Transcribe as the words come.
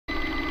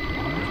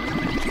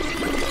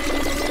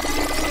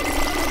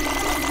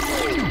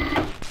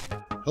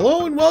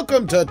Hello and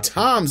welcome to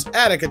Tom's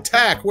Attic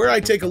Attack, where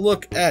I take a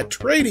look at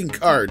trading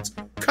cards,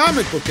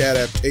 comic book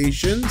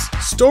adaptations,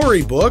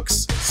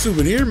 storybooks,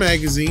 souvenir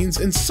magazines,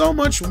 and so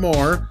much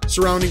more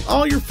surrounding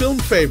all your film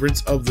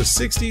favorites of the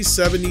 60s,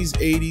 70s,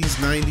 80s,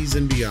 90s,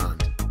 and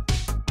beyond.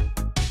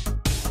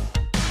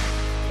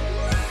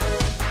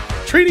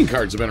 Trading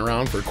cards have been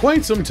around for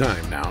quite some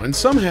time now, and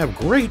some have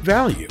great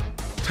value.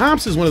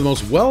 Topps is one of the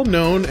most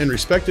well-known and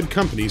respected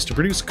companies to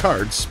produce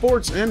cards,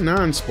 sports and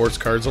non-sports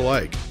cards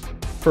alike.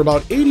 For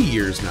about 80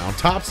 years now,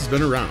 Topps has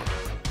been around.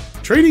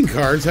 Trading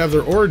cards have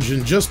their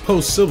origin just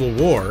post-Civil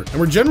War and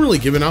were generally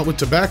given out with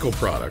tobacco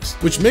products,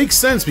 which makes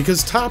sense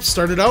because Topps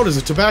started out as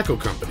a tobacco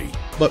company,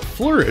 but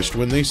flourished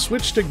when they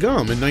switched to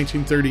gum in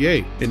 1938.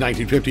 In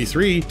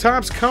 1953,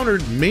 Topps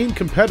countered main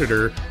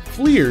competitor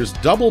Fleer's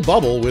Double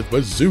Bubble with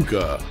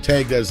Bazooka,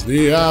 tagged as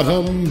the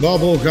Atom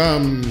Bubble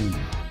Gum.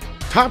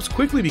 Topps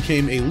quickly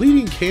became a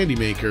leading candy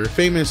maker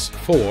famous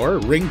for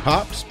ring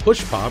pops,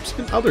 push pops,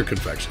 and other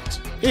confections.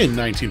 In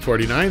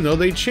 1949, though,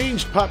 they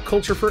changed pop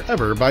culture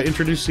forever by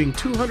introducing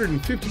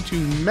 252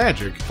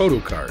 magic photo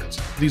cards.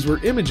 These were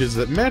images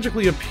that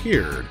magically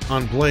appeared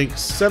on blank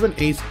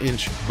 7/8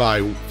 inch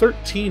by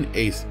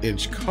 13/8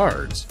 inch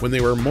cards when they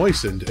were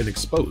moistened and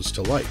exposed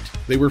to light.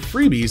 They were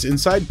freebies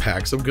inside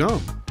packs of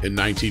gum. In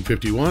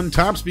 1951,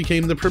 Topps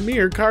became the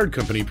premier card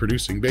company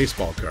producing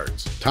baseball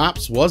cards.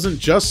 Topps wasn't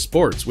just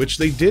sports, which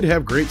they did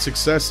have great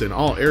success in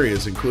all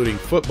areas including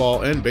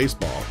football and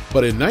baseball,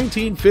 but in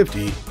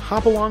 1950,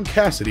 Hopalong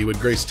Cassidy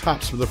would grace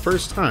Topps for the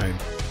first time,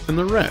 and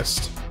the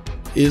rest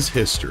is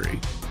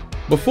history.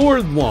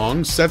 Before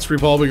long, sets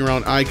revolving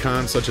around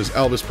icons such as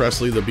Elvis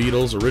Presley, the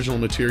Beatles, original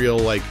material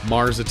like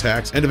Mars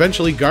Attacks, and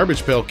eventually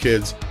Garbage Pail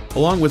Kids,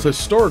 along with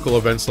historical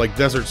events like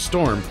Desert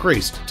Storm,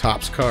 graced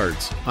Topps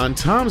cards. On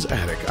Tom's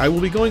Attic, I will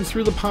be going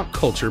through the pop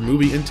culture,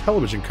 movie, and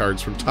television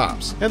cards from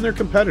Topps and their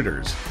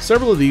competitors.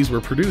 Several of these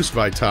were produced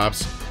by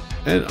Topps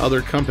and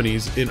other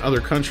companies in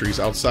other countries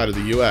outside of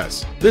the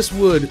US. This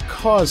would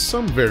cause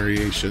some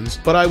variations,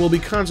 but I will be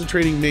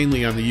concentrating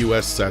mainly on the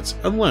US sets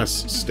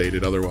unless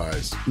stated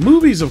otherwise.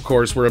 Movies, of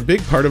course, were a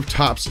big part of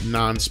Topps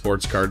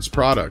non-sports cards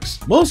products.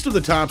 Most of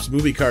the Topps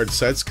movie card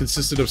sets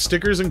consisted of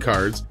stickers and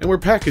cards and were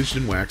packaged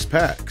in wax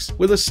packs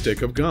with a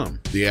stick of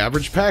gum. The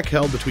average pack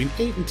held between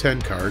 8 and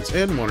 10 cards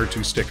and 1 or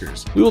 2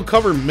 stickers. We will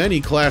cover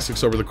many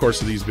classics over the course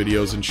of these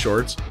videos and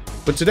shorts,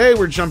 but today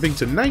we're jumping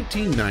to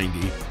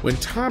 1990 when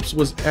Topps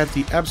was at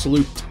the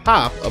absolute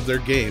top of their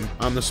game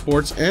on the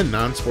sports and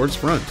non-sports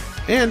front.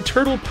 And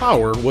turtle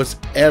power was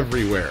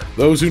everywhere.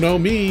 Those who know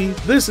me,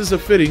 this is a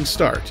fitting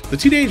start. The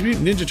Teenage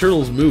Mutant Ninja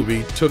Turtles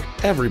movie took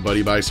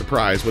everybody by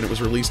surprise when it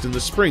was released in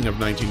the spring of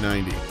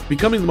 1990,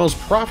 becoming the most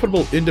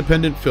profitable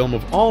independent film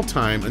of all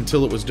time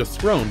until it was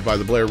dethroned by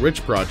the Blair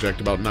Witch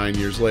Project about 9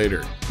 years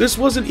later. This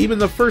wasn't even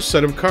the first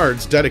set of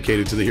cards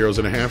dedicated to the Heroes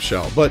in a Half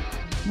Shell, but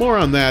more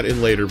on that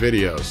in later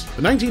videos.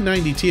 The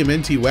 1990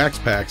 TMNT wax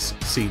packs,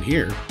 seen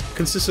here,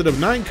 consisted of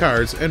 9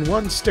 cards and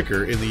 1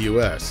 sticker in the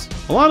US.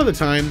 A lot of the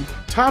time,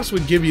 Topps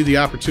would give you the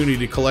opportunity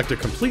to collect a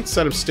complete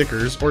set of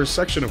stickers or a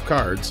section of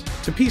cards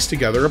to piece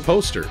together a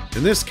poster.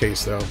 In this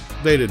case, though,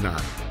 they did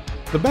not.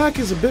 The back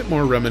is a bit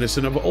more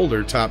reminiscent of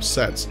older Topps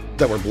sets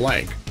that were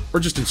blank, or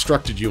just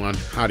instructed you on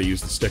how to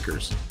use the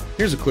stickers.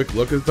 Here's a quick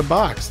look at the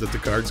box that the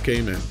cards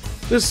came in.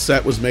 This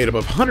set was made up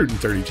of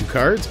 132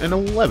 cards and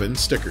 11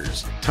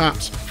 stickers.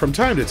 Topps, from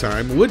time to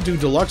time, would do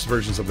deluxe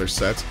versions of their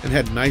sets and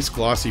had nice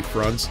glossy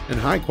fronts and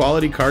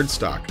high-quality card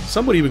stock.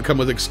 Some would even come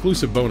with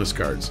exclusive bonus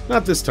cards.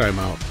 Not this time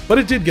out, but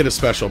it did get a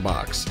special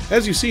box.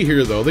 As you see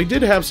here, though, they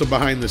did have some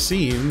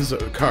behind-the-scenes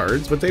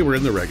cards, but they were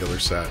in the regular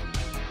set.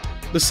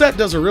 The set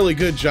does a really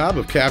good job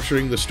of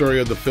capturing the story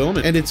of the film,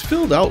 and it's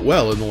filled out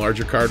well in the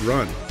larger card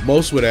run.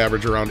 Most would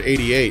average around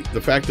 88. The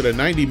fact that a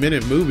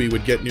 90-minute movie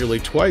would get nearly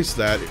twice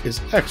that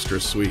is extra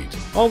sweet.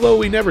 Although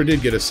we never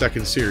did get a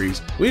second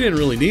series, we didn't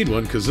really need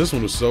one because this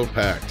one was so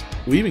packed.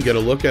 We even get a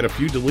look at a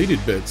few deleted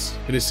bits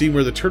in a scene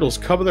where the turtles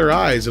cover their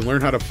eyes and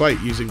learn how to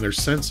fight using their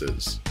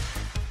senses.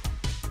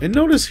 And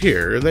notice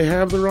here, they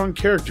have the wrong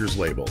characters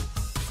labeled,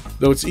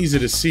 though it's easy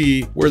to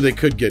see where they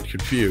could get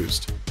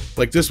confused.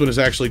 Like this one is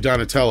actually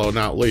Donatello,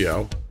 not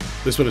Leo.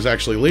 This one is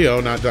actually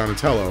Leo, not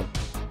Donatello.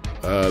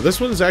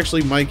 This one is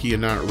actually Mikey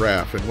and not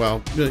Raph, and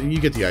well, you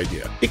get the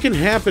idea. It can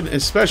happen,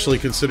 especially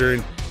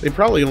considering they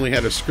probably only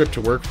had a script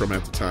to work from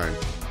at the time.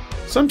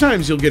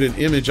 Sometimes you'll get an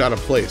image out of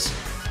place,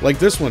 like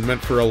this one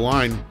meant for a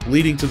line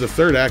leading to the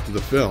third act of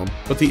the film,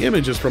 but the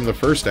image is from the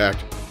first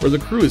act, where the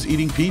crew is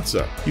eating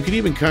pizza. You can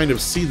even kind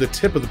of see the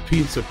tip of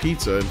the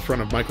pizza in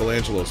front of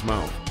Michelangelo's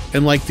mouth.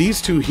 And like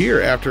these two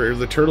here after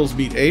the turtles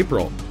meet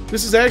April.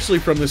 This is actually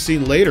from the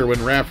scene later when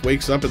Raph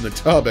wakes up in the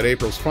tub at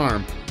April's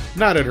farm,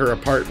 not at her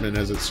apartment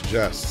as it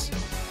suggests.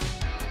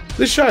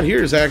 This shot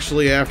here is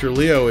actually after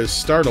Leo is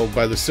startled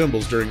by the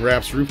symbols during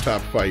Raph's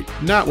rooftop fight,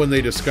 not when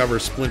they discover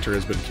Splinter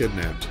has been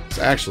kidnapped. It's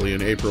actually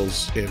in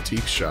April's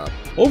antique shop.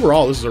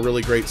 Overall, this is a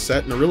really great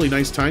set and a really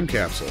nice time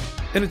capsule,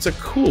 and it's a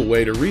cool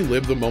way to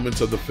relive the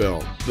moments of the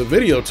film. The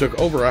video took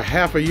over a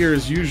half a year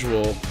as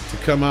usual to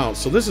come out,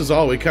 so this is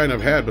all we kind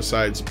of had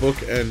besides book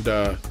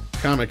and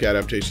comic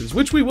adaptations,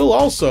 which we will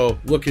also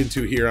look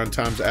into here on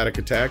Tom's Attic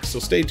Attack, so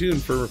stay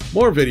tuned for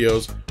more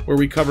videos where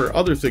we cover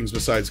other things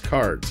besides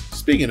cards.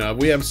 Speaking of,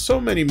 we have so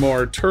many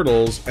more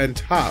Turtles and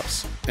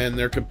Tops and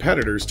their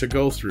competitors to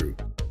go through.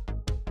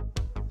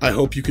 I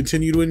hope you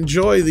continue to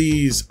enjoy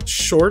these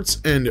shorts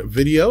and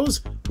videos.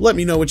 Let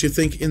me know what you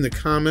think in the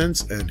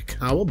comments, and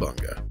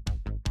cowabunga.